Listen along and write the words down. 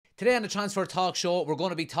Today on the Transfer Talk Show, we're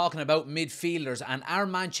going to be talking about midfielders and are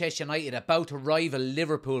Manchester United about to rival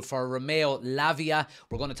Liverpool for Romeo Lavia?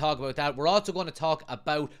 We're going to talk about that. We're also going to talk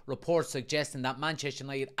about reports suggesting that Manchester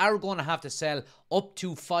United are going to have to sell up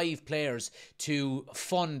to 5 players to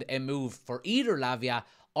fund a move for either Lavia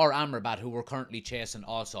or Amrabat, who we're currently chasing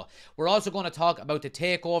also. We're also going to talk about the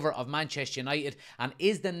takeover of Manchester United, and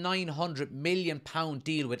is the £900 million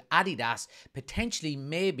deal with Adidas potentially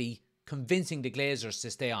maybe convincing the Glazers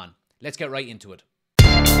to stay on? Let's get right into it.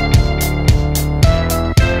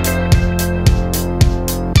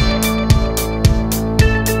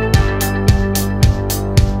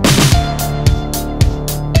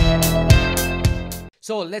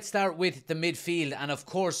 So let's start with the midfield, and of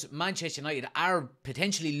course Manchester United are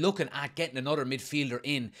potentially looking at getting another midfielder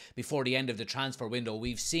in before the end of the transfer window.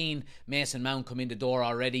 We've seen Mason Mount come in the door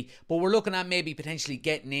already, but we're looking at maybe potentially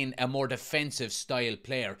getting in a more defensive style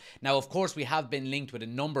player. Now of course we have been linked with a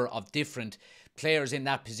number of different players in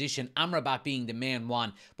that position, Amrabat being the main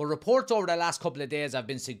one. But reports over the last couple of days have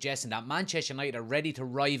been suggesting that Manchester United are ready to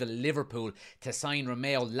rival Liverpool to sign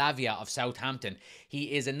Romeo Lavia of Southampton.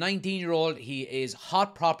 He is a 19-year-old. He is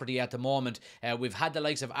hot property at the moment. We've had the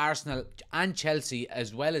likes of Arsenal and Chelsea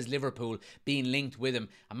as well as Liverpool being linked with him.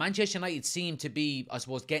 And Manchester United seem to be, I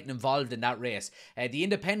suppose, getting involved in that race. The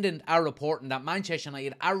Independent are reporting that Manchester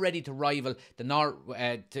United are ready to rival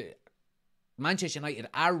Manchester United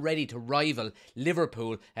are ready to rival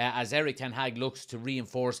Liverpool as Erik ten Hag looks to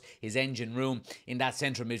reinforce his engine room in that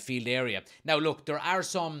central midfield area. Now look, there are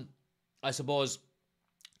some, I suppose,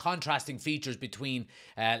 contrasting features between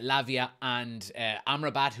Lavia and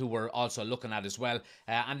Amrabat, who we're also looking at as well.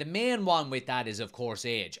 And the main one with that is, of course,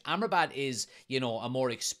 age. Amrabat is, you know, a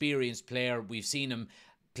more experienced player. We've seen him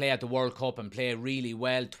play at the World Cup and play really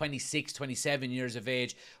well, 26, 27 years of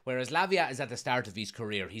age, whereas Lavia is at the start of his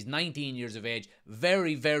career. He's 19 years of age,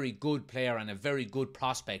 very, very good player and a very good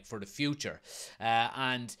prospect for the future.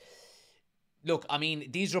 And look, I mean,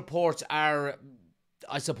 these reports are,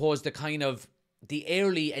 I suppose, the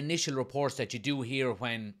early initial reports that you do hear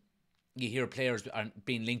when you hear players are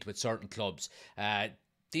being linked with certain clubs.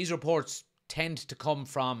 These reports tend to come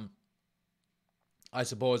from, I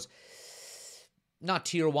suppose, not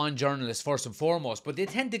tier 1 journalists first and foremost, but they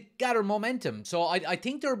tend to gather momentum. So I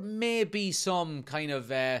think there may be some kind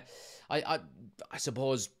of, I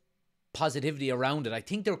suppose, positivity around it. I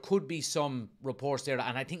think there could be some reports there,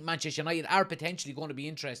 and I think Manchester United are potentially going to be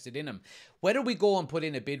interested in him. Whether we go and put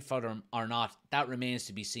in a bid for him or not, that remains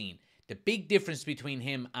to be seen. The big difference between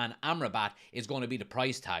him and Amrabat is going to be the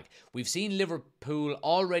price tag. We've seen Liverpool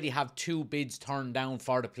already have 2 bids turned down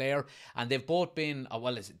for the player, and they've both been,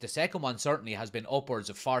 well, the second one certainly has been upwards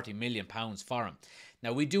of £40 million for him.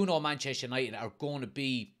 Now, we do know Manchester United are going to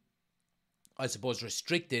be, I suppose,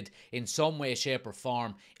 restricted in some way, shape or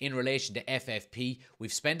form in relation to FFP.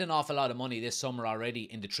 We've spent an awful lot of money this summer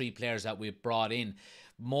already in the 3 players that we've brought in.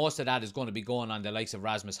 Most of that is going to be going on the likes of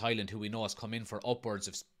Rasmus Hojlund, who we know has come in for upwards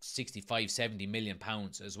of 65, 70 million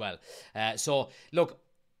pounds as well. So, look,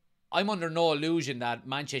 I'm under no illusion that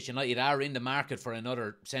Manchester United are in the market for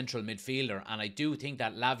another central midfielder, and I do think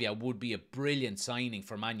that Lavia would be a brilliant signing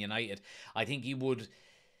for Man United. I think he would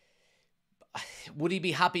he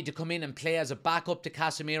be happy to come in and play as a backup to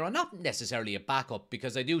Casemiro? Not necessarily a backup,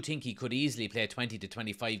 because I do think he could easily play 20 to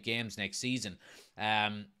 25 games next season.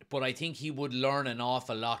 But I think he would learn an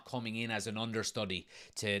awful lot coming in as an understudy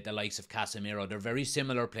to the likes of Casemiro. They're very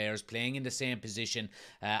similar players playing in the same position,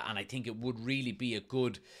 and I think it would really be a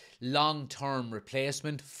good long-term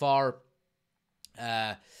replacement for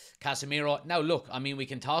Casemiro. Now look, I mean, we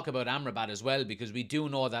can talk about Amrabat as well, because we do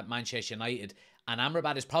know that Manchester United, and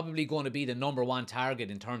Amrabat is probably going to be the number 1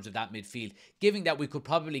 target in terms of that midfield, given that we could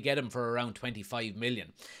probably get him for around 25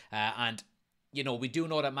 million. And you know, we do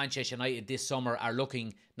know that Manchester United this summer are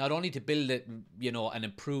looking not only to build an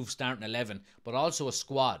improved starting 11, but also a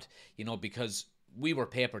squad, you know, because we were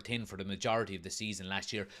paper thin for the majority of the season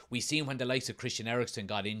last year. We seen when the likes of Christian Eriksen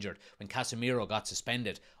got injured, when Casemiro got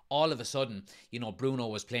suspended, all of a sudden, you know, Bruno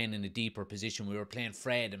was playing in a deeper position. We were playing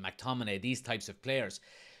Fred and McTominay, these types of players.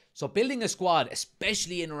 So building a squad,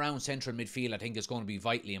 especially in around central midfield, I think is going to be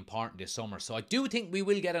vitally important this summer. So I do think we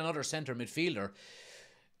will get another centre midfielder.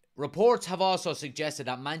 Reports have also suggested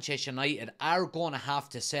that Manchester United are going to have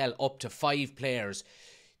to sell up to 5 players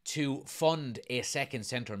to fund a second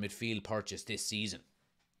centre midfield purchase this season.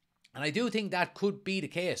 And I do think that could be the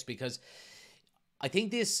case, because I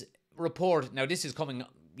think this report, now this is coming,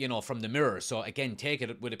 you know, from the Mirror, so again, take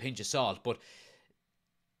it with a pinch of salt, but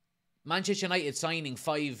Manchester United selling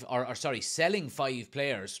 5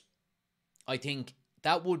 players, I think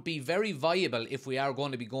that would be very viable if we are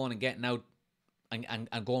going to be going and getting out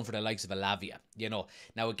and going for the likes of a Lavia, you know.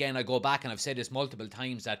 Now, again, I go back and I've said this multiple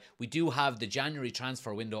times that we do have the January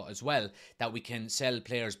transfer window as well, that we can sell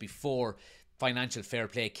players before financial fair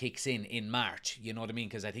play kicks in March. You know what I mean?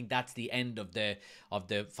 Because I think that's the end of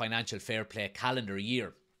the financial fair play calendar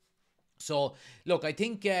year. So, look, I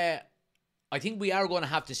think we are going to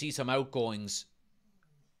have to see some outgoings.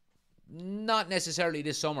 Not necessarily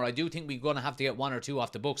this summer. I do think we're going to have to get one or two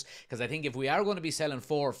off the books, because I think if we are going to be selling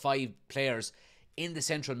 4 or 5 players in the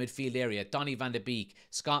central midfield area, Donny van de Beek,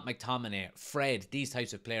 Scott McTominay, Fred, these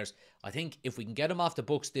types of players, I think if we can get them off the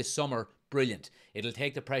books this summer, brilliant. It'll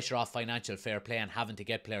take the pressure off financial fair play and having to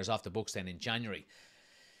get players off the books then in January.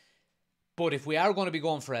 But if we are going to be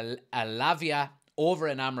going for a Lavia over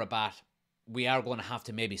an Amrabat, we are going to have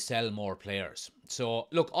to maybe sell more players. So,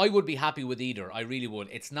 look, I would be happy with either. I really would.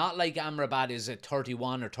 It's not like Amrabat is a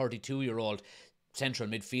 31 or 32-year-old central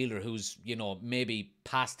midfielder who's, you know, maybe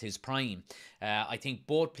past his prime. I think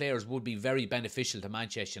both players would be very beneficial to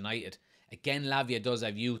Manchester United. Again, Lavia does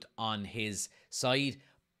have youth on his side,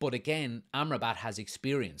 but again, Amrabat has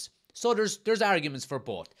experience. So there's arguments for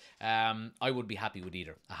both. I would be happy with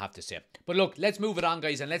either, I have to say. But look, let's move it on,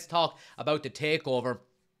 guys, and let's talk about the takeover.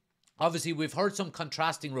 Obviously, we've heard some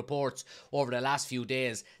contrasting reports over the last few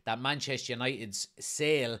days that Manchester United's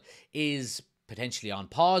sale is potentially on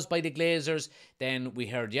pause by the Glazers. Then we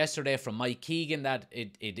heard yesterday from Mike Keegan that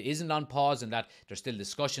it isn't on pause and that there's still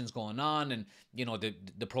discussions going on, and, you know,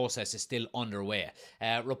 the process is still underway.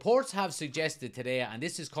 Reports have suggested today, and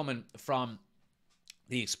this is coming from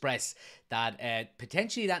the Express, that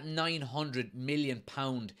potentially that £900 million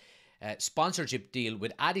sponsorship deal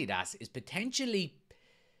with Adidas is potentially,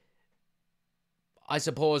 I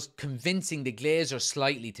suppose, convincing the Glazers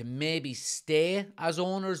slightly to maybe stay as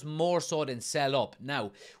owners more so than sell up.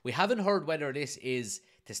 Now, we haven't heard whether this is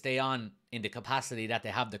to stay on in the capacity that they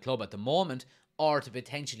have the club at the moment, or to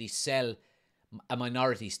potentially sell a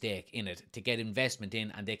minority stake in it to get investment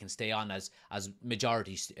in, and they can stay on as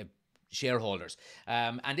majority shareholders.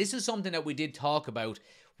 And this is something that we did talk about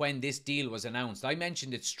when this deal was announced. I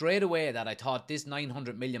mentioned it straight away that I thought this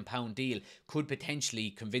 £900 million deal could potentially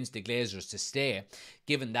convince the Glazers to stay,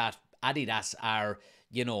 given that Adidas are,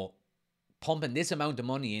 you know, pumping this amount of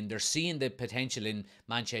money in. They're seeing the potential in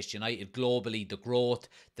Manchester United globally, the growth,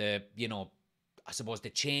 the, you know, I suppose the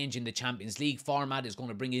change in the Champions League format is going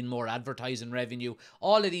to bring in more advertising revenue,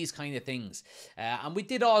 all of these kind of things. And we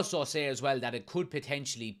did also say as well that it could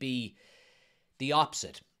potentially be the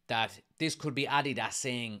opposite, that this could be Adidas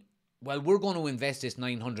saying, well, we're going to invest this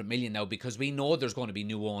 900 million now because we know there's going to be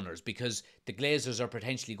new owners, because the Glazers are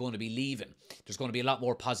potentially going to be leaving. There's going to be a lot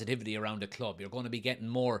more positivity around the club. You're going to be getting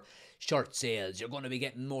more shirt sales. You're going to be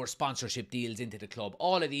getting more sponsorship deals into the club.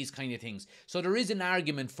 All of these kind of things. So there is an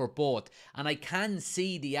argument for both. And I can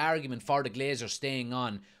see the argument for the Glazers staying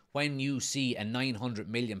on when you see a £900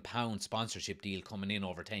 million sponsorship deal coming in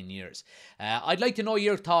over 10 years. I'd like to know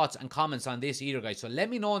your thoughts and comments on this either, guys. So let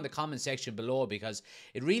me know in the comment section below, because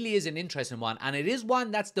it really is an interesting one. And it is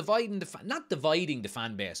one that's dividing not dividing the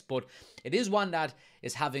fan base, but it is one that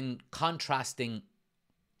is having contrasting,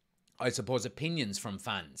 I suppose, opinions from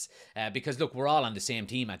fans. Because, look, we're all on the same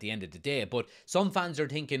team at the end of the day. But some fans are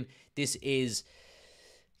thinking this is,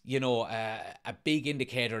 you know, a big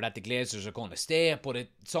indicator that the Glazers are going to stay, but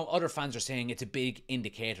some other fans are saying it's a big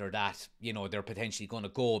indicator that, you know, they're potentially going to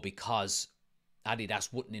go because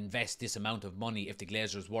Adidas wouldn't invest this amount of money if the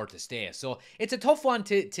Glazers were to stay. So it's a tough one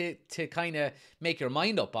to kind of make your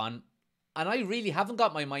mind up on, and I really haven't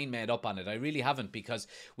got my mind made up on it. I really haven't, because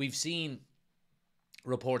we've seen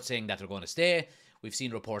reports saying that they're going to stay. We've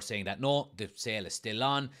seen reports saying that no, the sale is still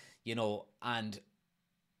on, you know, and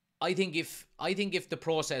I think if the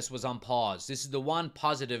process was on pause, this is the one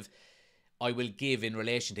positive I will give in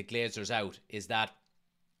relation to Glazers out, is that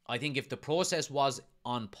I think if the process was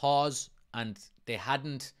on pause and they had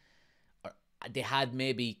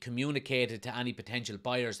maybe communicated to any potential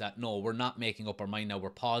buyers that no, we're not making up our mind now,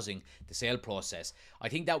 we're pausing the sale process, I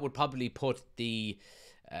think that would probably put the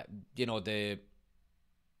you know, the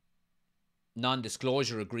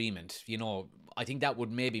non-disclosure agreement, you know, I think that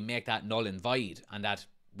would maybe make that null and void, and that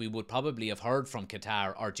we would probably have heard from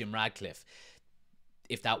Qatar or Jim Radcliffe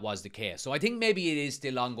if that was the case. So I think maybe it is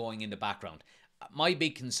still ongoing in the background. My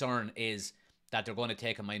big concern is that they're going to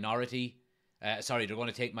take minority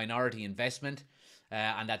investment,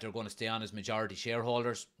 and that they're going to stay on as majority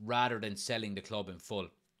shareholders rather than selling the club in full.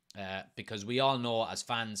 Because we all know as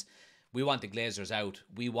fans, we want the Glazers out.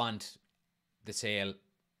 We want the sale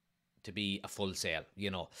to be a full sale,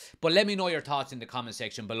 you know. But let me know your thoughts in the comment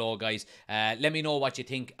section below, guys. Let me know what you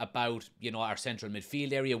think about, you know, our central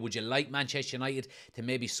midfield area. Would you like Manchester United to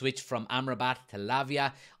maybe switch from Amrabat to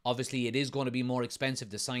Lavia? Obviously, it is going to be more expensive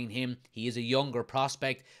to sign him. He is a younger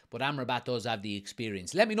prospect, but Amrabat does have the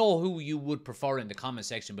experience. Let me know who you would prefer in the comment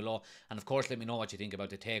section below. And of course, let me know what you think about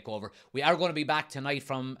the takeover. We are going to be back tonight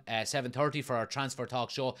from 7:30 for our Transfer Talk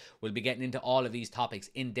show. We'll be getting into all of these topics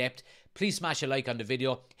in depth. Please smash a like on the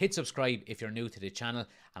video. Hit subscribe if you're new to the channel.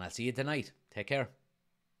 And I'll see you tonight. Take care.